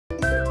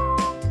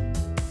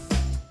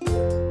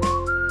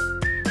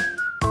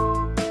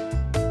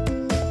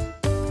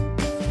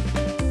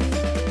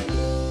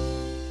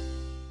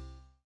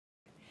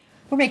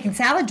We're making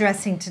salad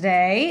dressing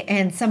today,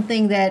 and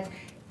something that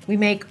we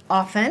make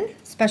often,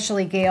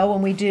 especially Gail,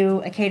 when we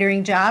do a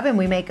catering job and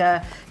we make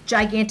a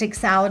gigantic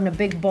salad in a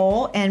big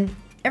bowl, and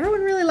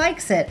everyone really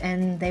likes it,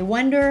 and they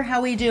wonder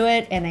how we do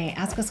it, and they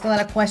ask us a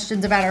lot of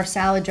questions about our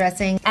salad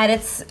dressing. At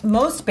its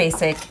most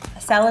basic,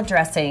 salad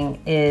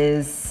dressing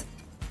is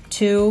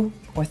 2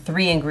 or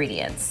 3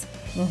 ingredients.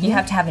 You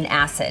have to have an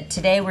acid.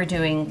 Today we're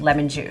doing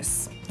lemon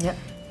juice. Yep.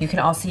 You can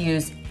also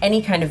use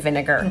any kind of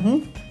vinegar.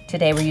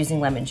 Today we're using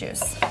lemon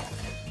juice.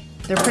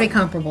 They're pretty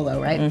comparable though,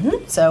 right?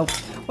 So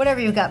whatever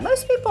you've got.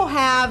 Most people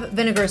have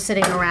vinegar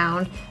sitting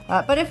around,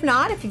 but if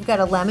not, if you've got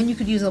a lemon, you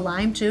could use a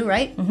lime too,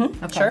 right?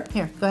 Okay. Sure.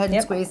 Here, go ahead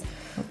and squeeze.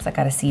 Oops, I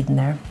got a seed in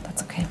there.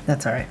 That's okay.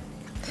 That's all right.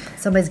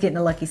 Somebody's getting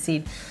a lucky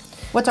seed.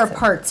 What's our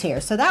parts here?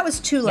 So that was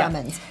 2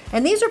 lemons.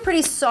 And these are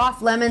pretty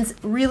soft lemons,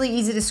 really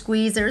easy to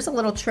squeeze. There's a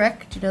little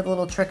trick. Do you know the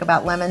little trick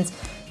about lemons?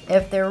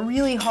 If they're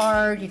really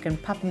hard, you can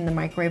pop them in the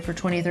microwave for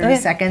 20, 30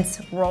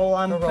 seconds, roll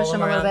them, push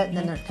them a little bit,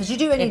 because you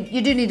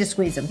do need to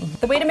squeeze them.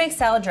 The way to make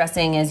salad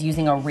dressing is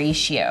using a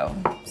ratio.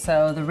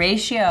 So the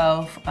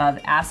ratio of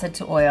acid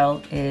to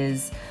oil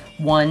is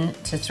 1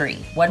 to 3.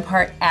 1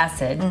 part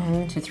acid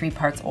to 3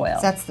 parts oil.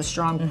 That's the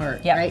strong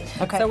part, Yep.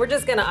 right? Okay. So we're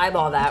just gonna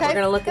eyeball that. Okay, We're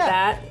gonna look good.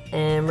 at that,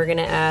 and we're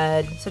gonna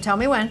add So tell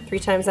me when. 3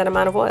 times that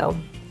amount of oil.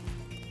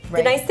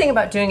 Right. The nice thing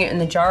about doing it in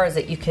the jar is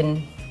that you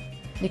can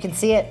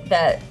see it.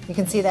 You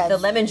can see that. the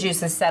lemon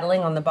juice is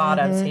settling on the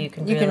bottom, so you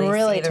can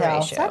really see the tell.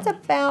 ratio. So that's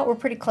about, we're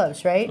pretty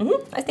close, right?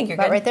 I think you're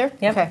About good. right there?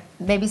 Yep. Okay.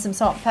 Maybe some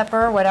salt,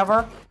 pepper,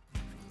 whatever.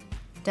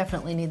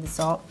 Definitely need the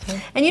salt.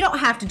 And you don't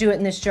have to do it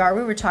in this jar.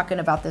 We were talking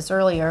about this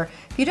earlier.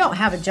 If you don't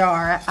have a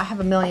jar, I have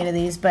a million of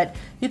these, but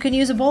you can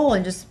use a bowl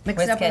and just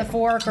mix it up with a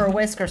fork or a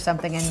whisk or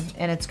something,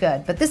 and it's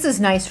good. But this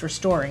is nice for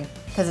storing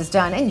because it's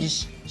done, and you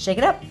just shake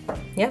it up,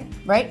 Yep.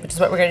 right? Which is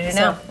what we're gonna do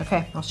now.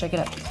 Okay, I'll shake it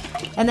up.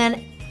 And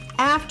then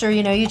after,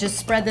 you just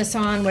spread this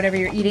on whatever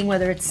you're eating,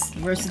 whether it's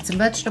roasted some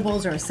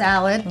vegetables or a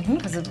salad,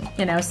 because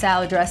of,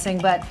 salad dressing.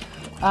 But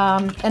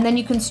and then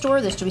you can store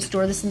this. Do we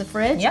store this in the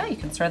fridge? Yeah, you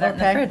can store that in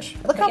the fridge.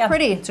 Look how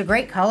pretty. It's a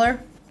great color.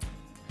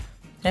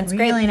 And it's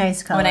Really great.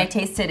 nice color. When I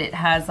taste it, it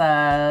has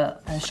a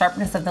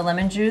sharpness of the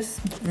lemon juice,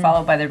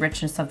 followed by the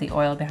richness of the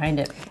oil behind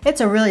it. It's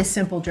a really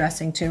simple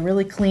dressing too.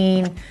 Really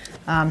clean.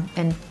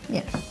 And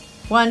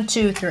 1,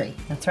 2, 3.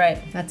 That's right.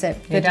 That's it.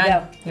 You're Good to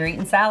done. go. You're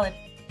eating salad.